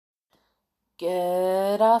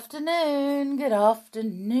Good afternoon, good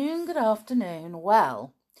afternoon, good afternoon.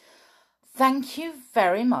 Well, thank you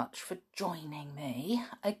very much for joining me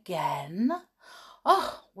again.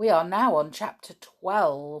 We are now on chapter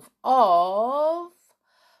 12 of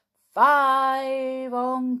 5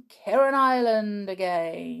 on Kirrin Island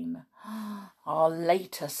again. Our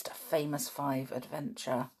latest famous 5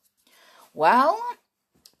 adventure. Well,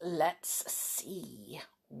 let's see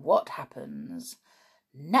what happens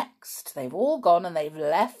next. They've all gone and they've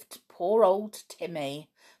left poor old Timmy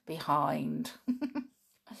behind.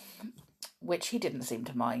 Which he didn't seem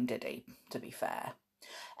to mind, did he, to be fair?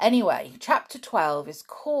 Anyway, chapter 12 is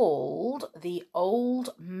called The Old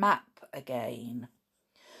Map Again.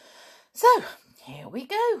 So, here we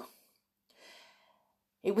go.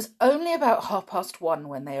 It was only about 1:30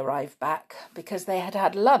 when they arrived back, because they had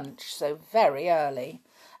had lunch so very early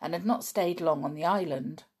and had not stayed long on the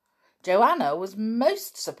island. Joanna was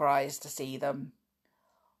most surprised to see them.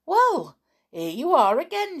 "Well, here you are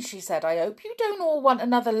again," she said. "I hope you don't all want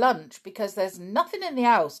another lunch, because there's nothing in the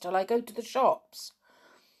house till I go to the shops."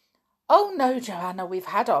 "Oh, no, Joanna, we've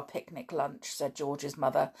had our picnic lunch," said George's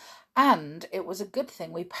mother, "and it was a good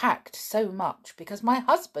thing we packed so much, because my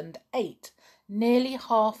husband ate nearly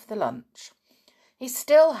half the lunch. He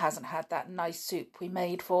still hasn't had that nice soup we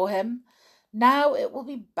made for him. Now it will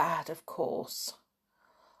be bad, of course."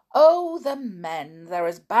 "Oh, the men, they're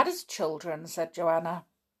as bad as children," said Joanna.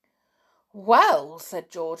 "Well,"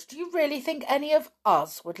 said George, "do you really think any of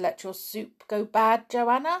us would let your soup go bad,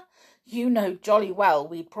 Joanna? You know jolly well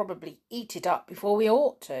we'd probably eat it up before we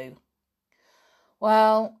ought to."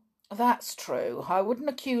 "Well, that's true. I wouldn't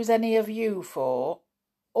accuse any of you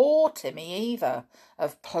or Timmy either,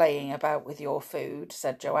 of playing about with your food,"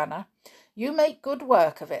 said Joanna. "You make good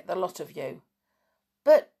work of it, the lot of you.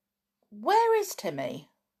 But where is Timmy?"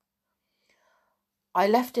 "I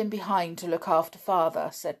left him behind to look after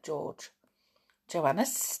father," said George. Joanna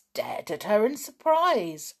stared at her in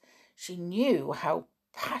surprise. She knew how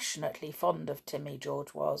passionately fond of Timmy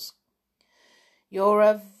George was. "You're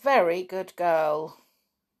a very good girl.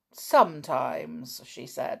 Sometimes," she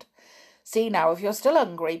said. "See now, if you're still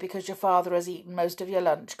hungry because your father has eaten most of your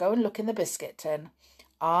lunch, go and look in the biscuit tin.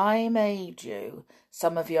 I made you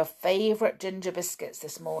some of your favourite ginger biscuits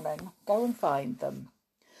this morning. Go and find them."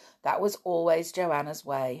 That was always Joanna's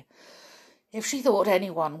way. If she thought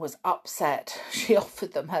anyone was upset, she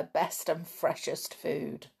offered them her best and freshest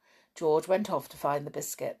food. George went off to find the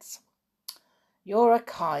biscuits. "You're a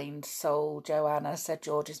kind soul, Joanna," said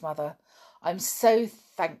George's mother. "I'm so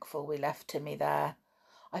thankful we left Timmy there.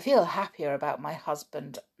 I feel happier about my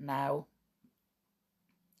husband now."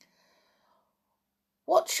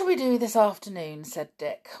 "What shall we do this afternoon?" said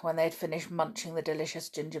Dick, when they had finished munching the delicious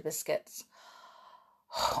ginger biscuits.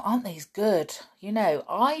 "Aren't these good? You know,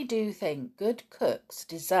 I do think good cooks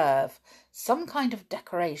deserve some kind of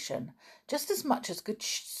decoration, just as much as good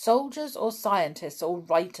soldiers or scientists or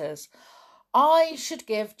writers. I should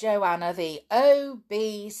give Joanna the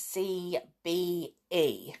OBCBE.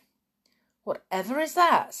 "Whatever is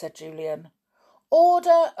that?" said Julian.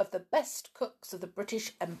 "Order of the Best Cooks of the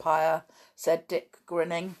British Empire," said Dick,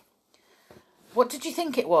 grinning. "What did you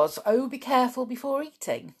think it was? Oh, be careful before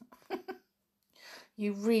eating."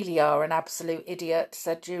 "You really are an absolute idiot,"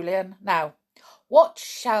 said Julian. "Now, what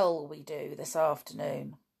shall we do this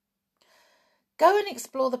afternoon?" "Go and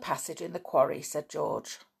explore the passage in the quarry," said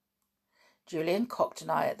George. Julian cocked an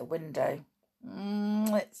eye at the window.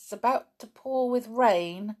 "It's about to pour with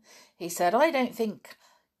rain," he said. "I don't think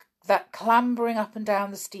that clambering up and down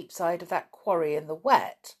the steep side of that quarry in the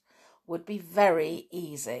wet would be very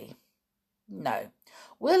easy. No,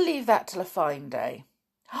 we'll leave that till a fine day."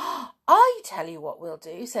 "I tell you what we'll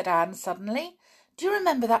do," said Anne suddenly. "Do you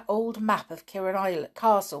remember that old map of Kirrin Island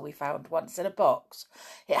Castle we found once in a box?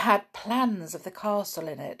 It had plans of the castle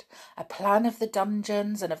in it, a plan of the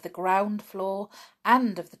dungeons and of the ground floor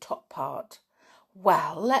and of the top part.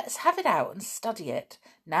 Well, let's have it out and study it.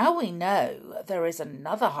 Now we know there is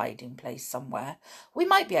another hiding place somewhere. We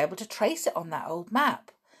might be able to trace it on that old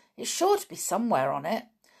map. It's sure to be somewhere on it,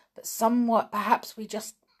 but somewhat perhaps we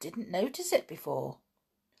just didn't notice it before."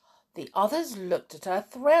 The others looked at her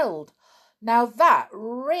thrilled. "Now that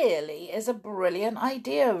really is a brilliant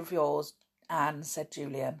idea of yours, Anne," said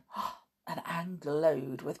Julian, and Anne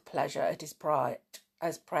glowed with pleasure at his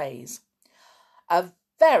praise. "A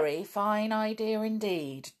very fine idea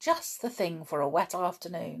indeed. Just the thing for a wet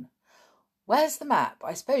afternoon. Where's the map?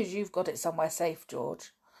 I suppose you've got it somewhere safe,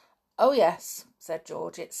 George." "Oh, yes," said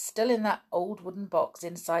George. "It's still in that old wooden box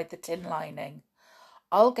inside the tin lining.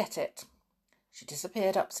 I'll get it." She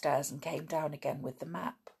disappeared upstairs and came down again with the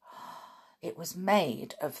map. It was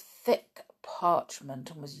made of thick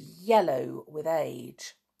parchment and was yellow with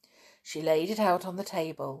age. She laid it out on the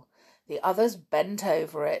table. The others bent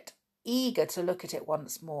over it, eager to look at it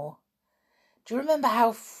once more. "Do you remember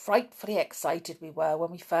how frightfully excited we were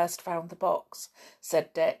when we first found the box?"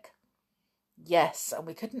 said Dick. "Yes, and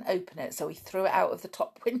we couldn't open it, so we threw it out of the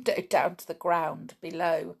top window down to the ground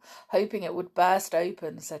below, hoping it would burst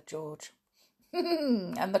open," said George.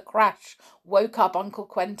 "And the crash woke up Uncle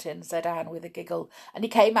Quentin," said Anne with a giggle, "and he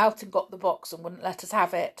came out and got the box and wouldn't let us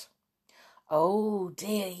have it." "Oh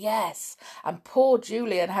dear, yes, and poor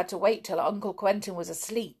Julian had to wait till Uncle Quentin was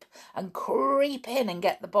asleep and creep in and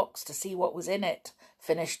get the box to see what was in it,"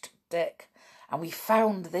 finished Dick. "And we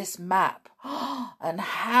found this map, and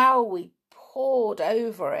how we pored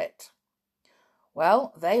over it."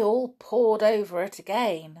 Well, they all pored over it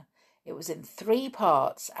again. It was in 3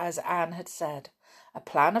 parts, as Anne had said: a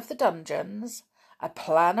plan of the dungeons, a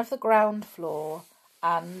plan of the ground floor,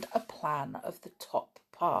 and a plan of the top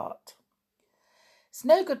part. "It's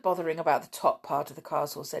no good bothering about the top part of the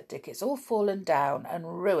castle," said Dick. "It's all fallen down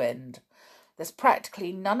and ruined. There's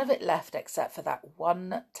practically none of it left except for that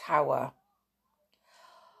one tower."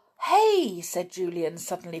 "Hey," said Julian,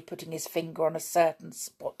 suddenly putting his finger on a certain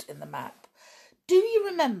spot in the map. "Do you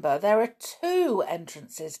remember there are 2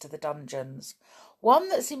 entrances to the dungeons? One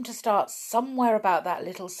that seemed to start somewhere about that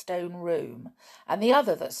little stone room, and the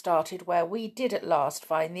other that started where we did at last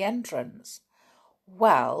find the entrance.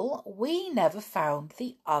 Well, we never found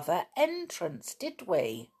the other entrance, did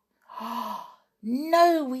we?"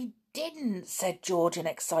 "No, we didn't," said George in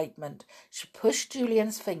excitement. She pushed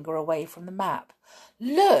Julian's finger away from the map.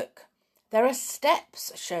 "Look, there are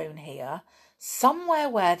steps shown here, somewhere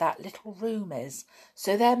where that little room is,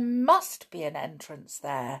 so there must be an entrance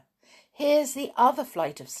there. Here's the other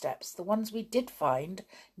flight of steps, the ones we did find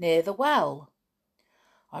near the well."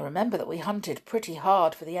 "I remember that we hunted pretty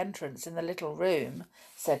hard for the entrance in the little room,"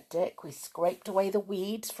 said Dick. "We scraped away the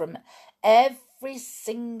weeds from every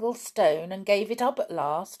single stone and gave it up at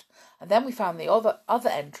last, and then we found the other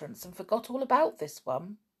entrance and forgot all about this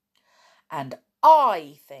one." "And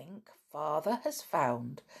I think Father has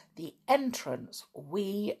found the entrance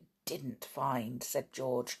we didn't find," said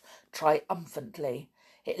George triumphantly.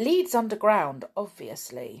 "It leads underground,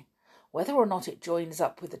 obviously. Whether or not it joins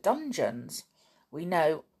up with the dungeons, we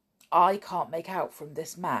know I can't make out from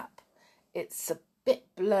this map. It's a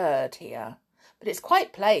bit blurred here, but it's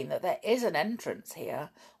quite plain that there is an entrance here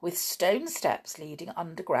with stone steps leading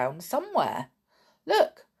underground somewhere.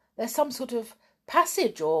 Look, there's some sort of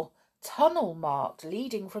passage or tunnel marked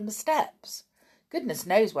leading from the steps. Goodness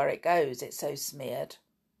knows where it goes, it's so smeared."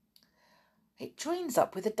 "It joins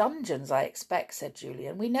up with the dungeons, I expect," said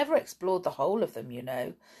Julian. "We never explored the whole of them, you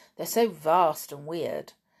know. They're so vast and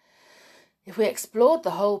weird. If we explored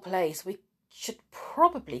the whole place, we should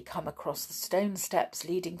probably come across the stone steps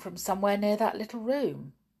leading from somewhere near that little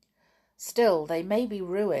room. Still, they may be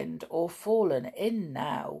ruined or fallen in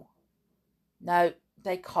now." "No,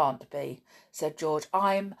 they can't be," said George.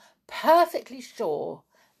 "I'm perfectly sure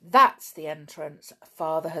that's the entrance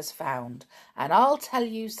Father has found, and I'll tell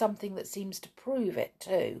you something that seems to prove it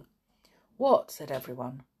too." "What?" said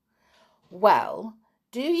everyone. "Well,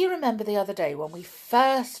 do you remember the other day when we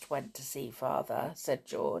first went to see Father?" said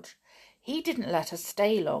George. "He didn't let us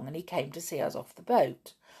stay long, and he came to see us off the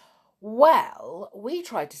boat. Well, we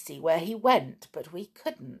tried to see where he went, but we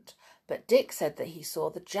couldn't. But Dick said that he saw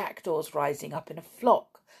the jackdaws rising up in a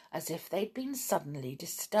flock, as if they'd been suddenly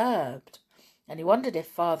disturbed, and he wondered if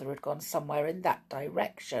Father had gone somewhere in that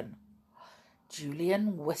direction."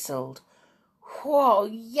 Julian whistled. "Whoa,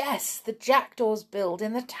 yes, the jackdaws build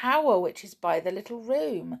in the tower which is by the little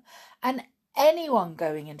room, and anyone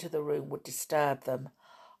going into the room would disturb them.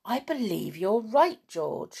 I believe you're right,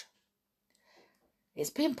 George." "It's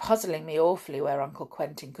been puzzling me awfully where Uncle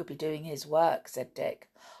Quentin could be doing his work," said Dick.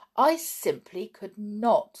 "I simply could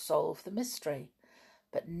not solve the mystery.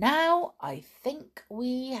 But now I think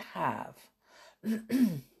we have.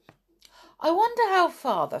 I wonder how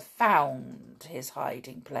Father found his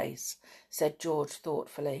hiding place," said George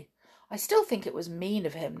thoughtfully. "I still think it was mean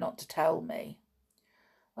of him not to tell me."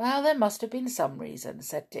 "Well, there must have been some reason,"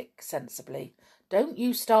 said Dick sensibly. "Don't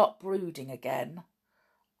you start brooding again."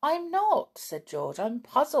 "I'm not," said George. "I'm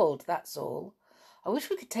puzzled, that's all. I wish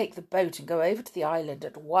we could take the boat and go over to the island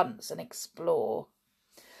at once and explore."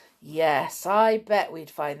 "Yes, I bet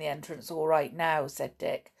we'd find the entrance all right now," said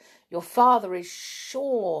Dick. "Your father is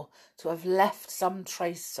sure to have left some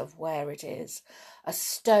trace of where it is. A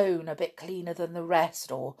stone a bit cleaner than the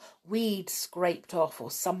rest, or weeds scraped off,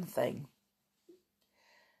 or something."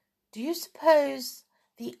 "Do you suppose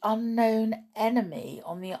The unknown enemy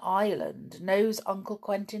on the island knows Uncle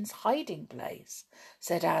Quentin's hiding place,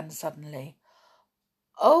 said Anne suddenly.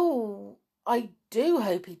 Oh, I do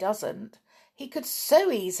hope he doesn't. He could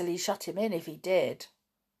so easily shut him in if he did.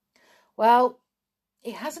 Well,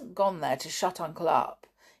 he hasn't gone there to shut Uncle up.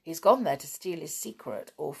 He's gone there to steal his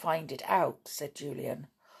secret or find it out, said Julian.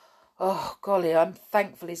 Oh, golly, I'm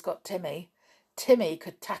thankful he's got Timmy. Timmy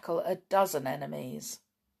could tackle a dozen enemies.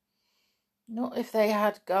 Not if they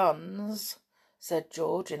had guns, said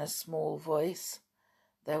George in a small voice.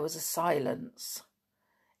 There was a silence.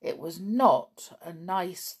 It was not a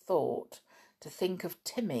nice thought to think of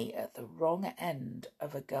Timmy at the wrong end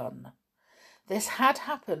of a gun. This had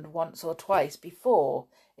happened once or twice before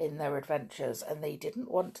in their adventures, and they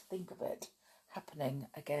didn't want to think of it happening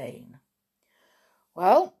again.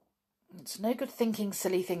 Well, it's no good thinking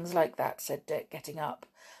silly things like that, said Dick, getting up.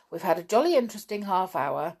 We've had a jolly interesting half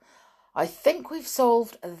hour. I think we've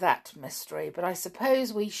solved that mystery, but I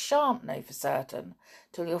suppose we shan't know for certain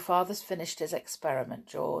till your father's finished his experiment,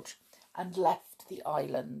 George, and left the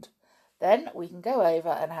island. Then we can go over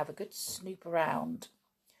and have a good snoop around.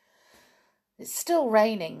 It's still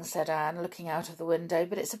raining, said Anne, looking out of the window,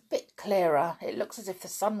 but it's a bit clearer. It looks as if the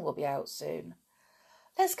sun will be out soon.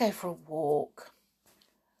 Let's go for a walk.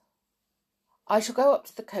 I shall go up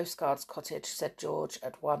to the coastguard's cottage, said George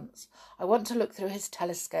at once. I want to look through his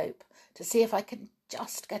telescope to see if I can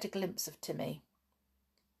just get a glimpse of Timmy.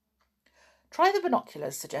 Try the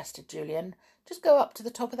binoculars, suggested Julian. Just go up to the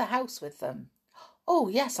top of the house with them. Oh,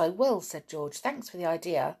 yes, I will, said George. Thanks for the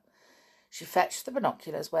idea. She fetched the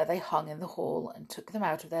binoculars where they hung in the hall and took them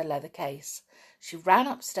out of their leather case. She ran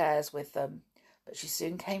upstairs with them, but she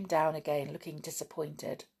soon came down again, looking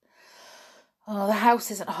disappointed. Oh, the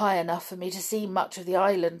house isn't high enough for me to see much of the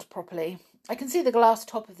island properly. I can see the glass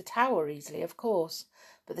top of the tower easily, of course,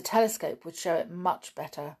 but the telescope would show it much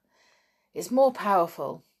better. It's more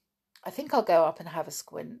powerful. I think I'll go up and have a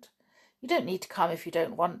squint. You don't need to come if you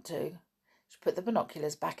don't want to. She put the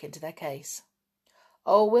binoculars back into their case.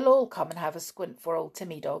 Oh, we'll all come and have a squint for old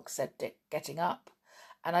Timmy Dog, said Dick, getting up,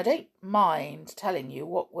 and I don't mind telling you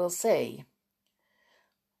what we'll see.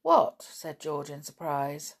 What? Said George in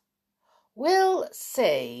surprise. We'll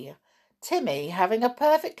see Timmy having a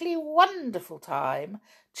perfectly wonderful time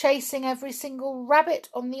chasing every single rabbit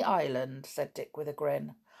on the island, said Dick with a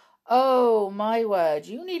grin. Oh, my word,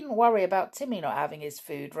 you needn't worry about Timmy not having his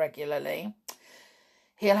food regularly.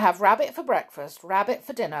 He'll have rabbit for breakfast, rabbit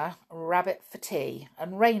for dinner, rabbit for tea,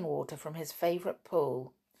 and rainwater from his favourite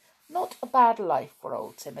pool. Not a bad life for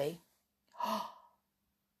old Timmy.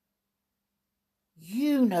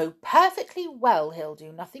 You know perfectly well he'll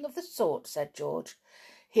do nothing of the sort, said George.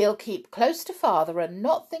 He'll keep close to father and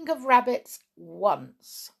not think of rabbits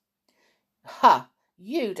once. Ha!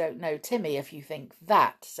 You don't know Timmy if you think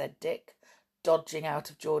that, said Dick, dodging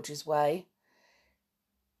out of George's way.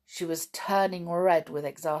 She was turning red with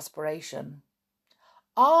exasperation.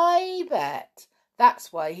 I bet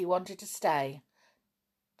that's why he wanted to stay.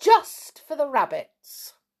 Just for the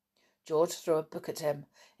rabbits. George threw a book at him.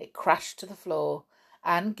 It crashed to the floor.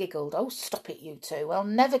 Anne giggled. Oh, stop it, you two. We'll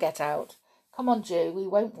never get out. Come on, Jew. We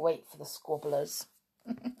won't wait for the squabblers.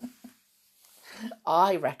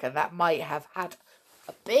 I reckon that might have had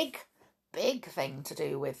a big thing to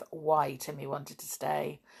do with why Timmy wanted to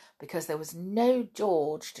stay, because there was no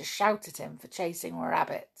George to shout at him for chasing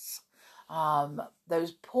rabbits.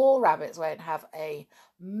 Those poor rabbits won't have a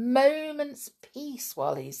moment's peace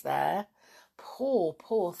while he's there.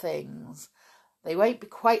 Poor things. They won't be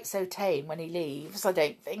quite so tame when he leaves, I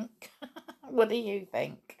don't think. What do you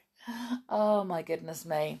think? Oh, my goodness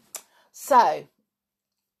me. So,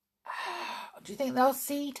 do you think they'll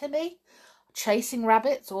see Timmy chasing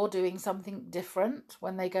rabbits or doing something different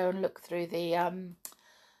when they go and look through the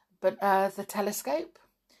telescope?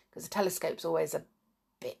 Because the telescope's always a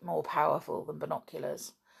bit more powerful than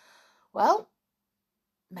binoculars. Well,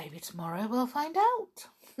 maybe tomorrow we'll find out.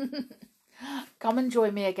 Come and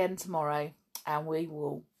join me again tomorrow, and we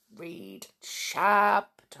will read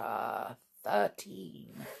chapter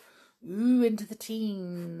 13. Ooh, into the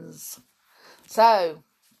teens. So,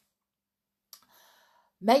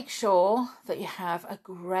 make sure that you have a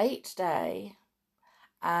great day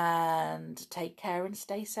and take care and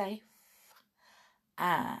stay safe.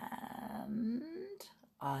 And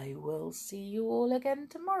I will see you all again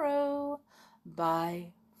tomorrow.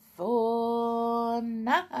 Bye for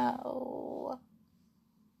now.